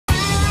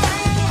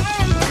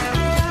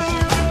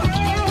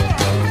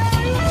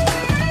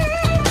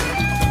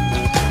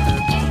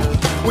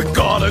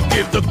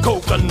give the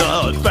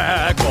coconut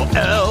back, or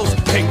else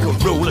King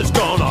Rool is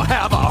gonna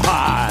have our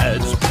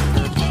hides.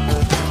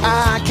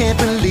 I can't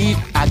believe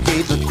I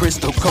gave the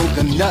crystal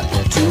coconut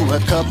to a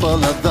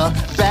couple of the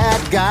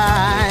bad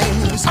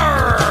guys.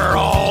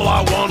 All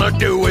I wanna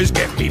do is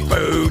get me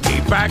booty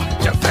back,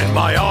 defend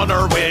my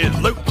honor with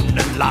lootin'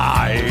 and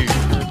lies.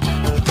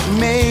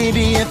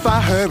 Maybe if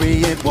I hurry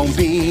it won't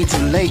be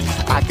too late.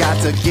 I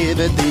got to give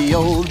it the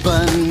old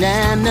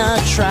banana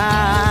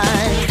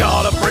try.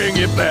 Gotta bring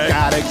it back,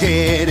 gotta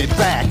get it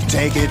back,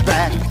 take it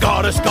back.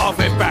 Gotta scoff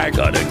it back,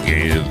 gotta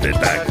give it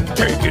back,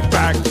 take it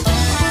back.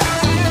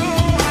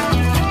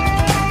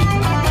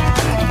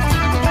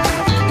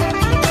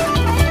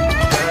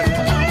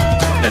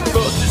 At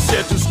first he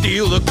said to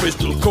steal the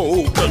crystal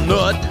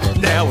coconut.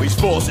 Now he's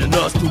forcing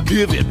us to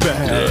give it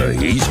back.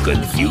 He's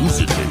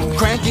confusing me.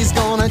 Cranky's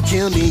gonna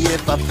kill me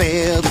if I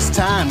fail this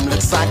time.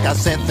 Looks like I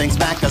set things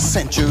back a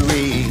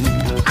century.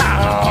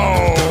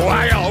 Ow!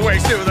 I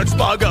always knew that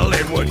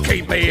smuggling would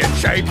keep me in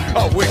shape.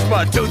 I wish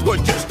my tooth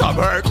would just stop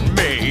hurting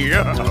me.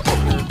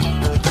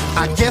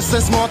 I guess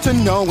there's more to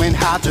knowing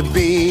how to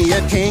be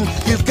a king.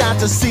 You've got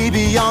to see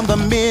beyond the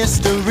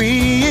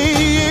mystery.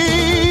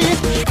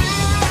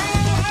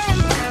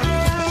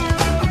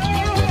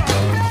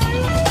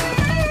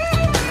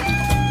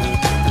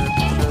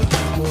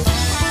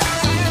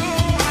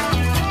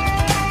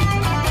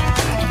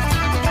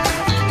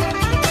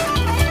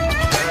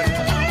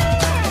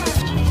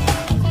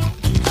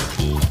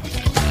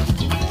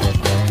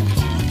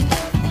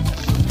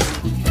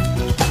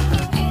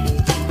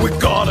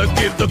 Gotta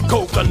give the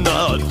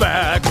coconut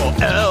back,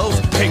 or else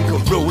King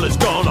Rool is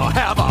gonna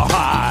have our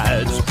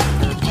hides.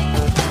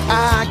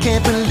 I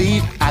can't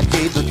believe I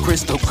gave the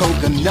crystal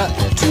coconut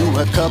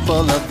to a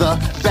couple of the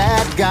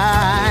bad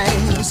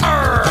guys.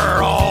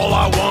 All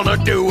I wanna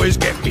do is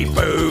get me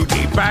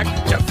booty back,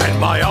 defend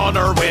my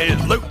honor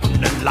with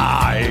lootin' and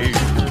lies.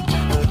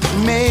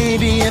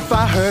 Maybe if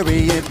I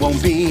hurry it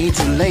won't be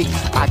too late.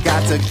 I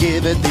got to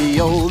give it the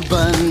old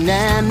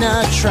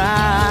banana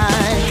try.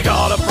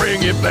 Gotta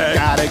bring it back,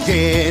 gotta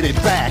get it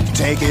back,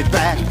 take it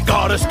back.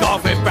 Gotta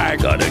scoff it back,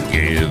 gotta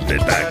give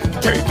it back,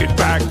 take it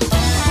back.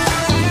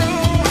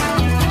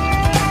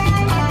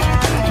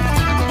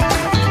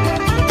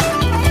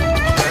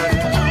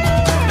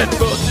 At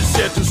first he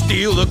said to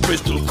steal the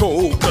crystal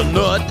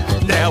coconut.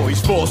 Now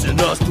he's forcing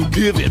us to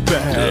give it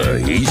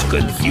back. He's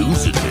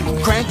confusing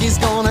me. Cranky's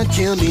gonna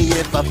kill me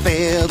if I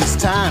fail this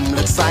time.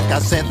 Looks like I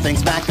set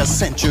things back a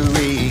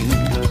century.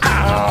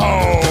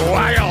 Ow!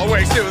 I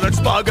always knew that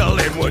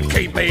smuggling would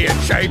keep me in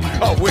shape.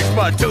 I wish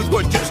my tooth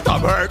would just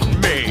stop hurting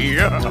me.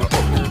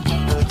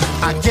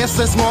 I guess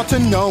there's more to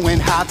knowing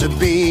how to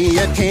be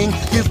a king.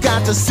 You've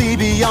got to see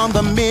beyond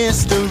the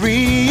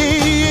mystery.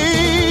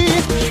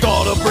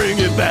 Gotta bring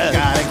it back,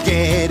 gotta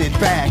get it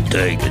back,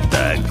 take it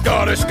back.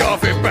 Gotta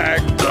scoff it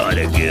back,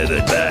 gotta give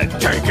it back,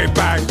 take it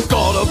back.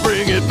 Gotta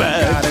bring it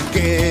back, gotta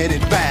get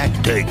it back,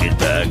 take it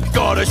back.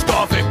 Gotta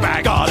scoff it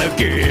back, gotta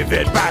give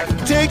it back,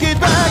 take it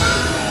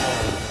back.